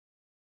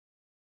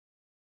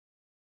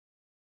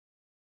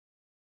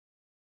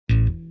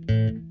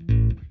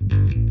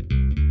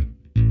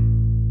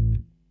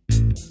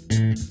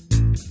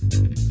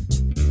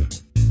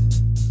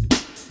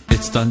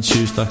stand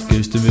shoes, that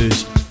gives the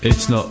moves.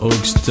 It's not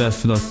Uggs,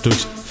 Deffo Not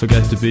Drugs.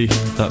 Forget the beat,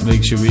 that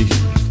makes you weak.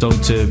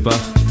 Don't turn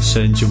back,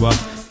 send you whack.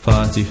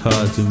 Party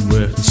hard and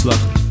work and slack.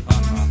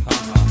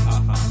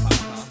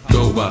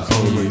 Go back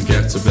home and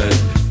get to bed.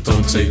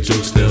 Don't take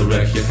drugs, they'll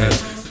wreck your head.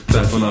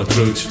 Deffo Not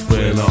Drugs,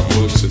 we're not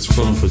mugs. It's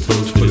fun for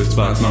thugs, but it's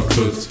bad, not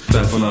good.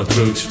 Deffo Not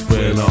Drugs,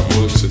 we're not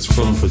mugs. It's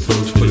fun for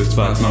thugs, but it's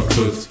bad, not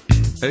good.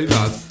 Hey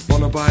lad,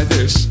 wanna buy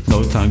this?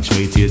 No thanks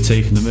mate, you're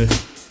taking the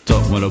myth.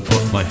 Don't wanna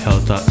put my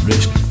health at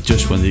risk,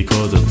 just when they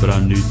got a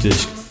brand new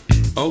disc.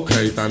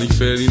 Okay Danny,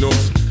 fair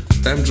enough.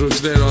 Them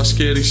drugs there are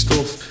scary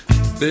stuff.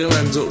 They'll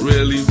end up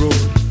really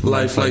rough.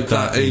 Life like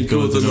that ain't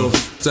good enough.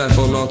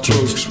 Deffo Not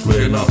Drugs,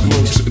 we're not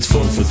mugs. It's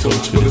fun for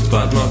thugs, but it's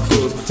bad, not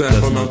good.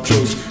 Deffo Not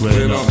Drugs,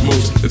 we're not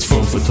mugs. It's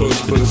fun for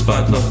thugs, but it's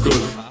bad, not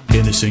good.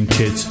 Innocent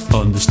kids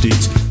on the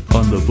streets,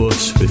 on the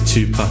bus with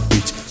 2-pack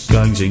beats.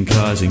 Gangs in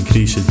cars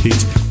increasing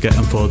heat,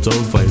 getting pulled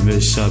over by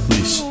Miss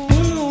Sabnice.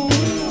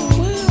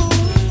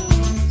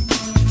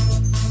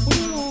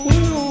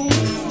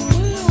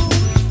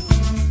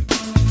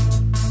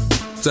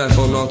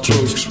 Deffo Not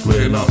Drugs,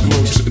 we're not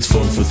mugs. It's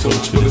fun for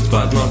thugs, but it's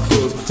bad, not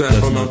good.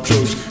 Deffo Not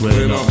Drugs,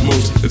 we're not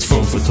mugs. It's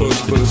fun for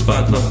thugs, but it's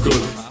bad, not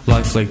good.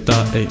 Life like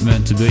that ain't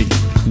meant to be.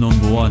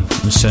 Number one,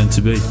 I'm sent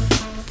to be.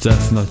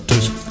 Deffo Not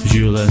Drugs, cause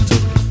you'll end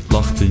up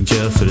locked in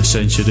jail for a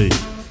century.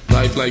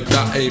 Life like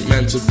that ain't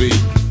meant to be.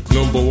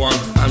 Number one,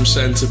 I'm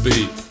sent to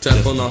be.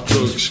 Deffo Not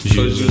Drugs,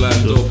 cause you'll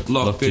end up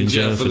locked in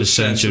jail for the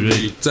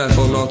century.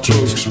 Deffo Not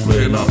Drugs,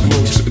 we're not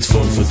mugs. It's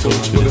fun for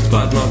thugs, but it's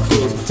bad, not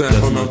good.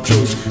 Deffo Not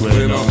Drugs,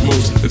 we're not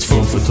mugs. It's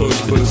fun for thugs,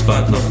 but it's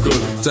bad, not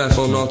good.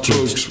 Deffo Not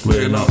Drugs,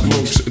 we're not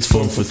mugs. It's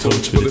fun for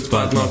thugs, but it's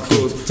bad, not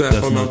good.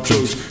 Deffo Not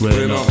Drugs,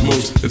 we're not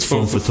mugs. It's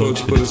fun for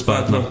thugs, but it's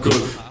bad, not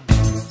good.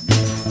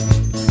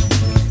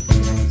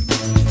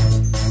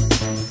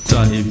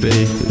 Danny B,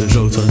 the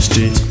road on the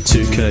street,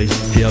 2K,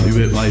 he helped me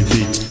with my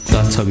beat.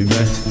 That's how we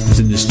met, was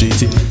in the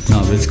streety,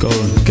 now let's go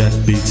and get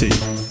BT.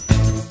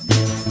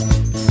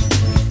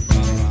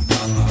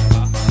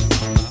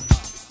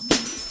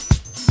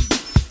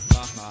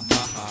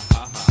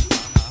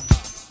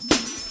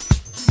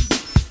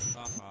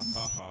 Ha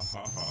ha ha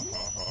ha ha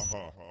ha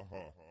ha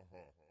ha ha.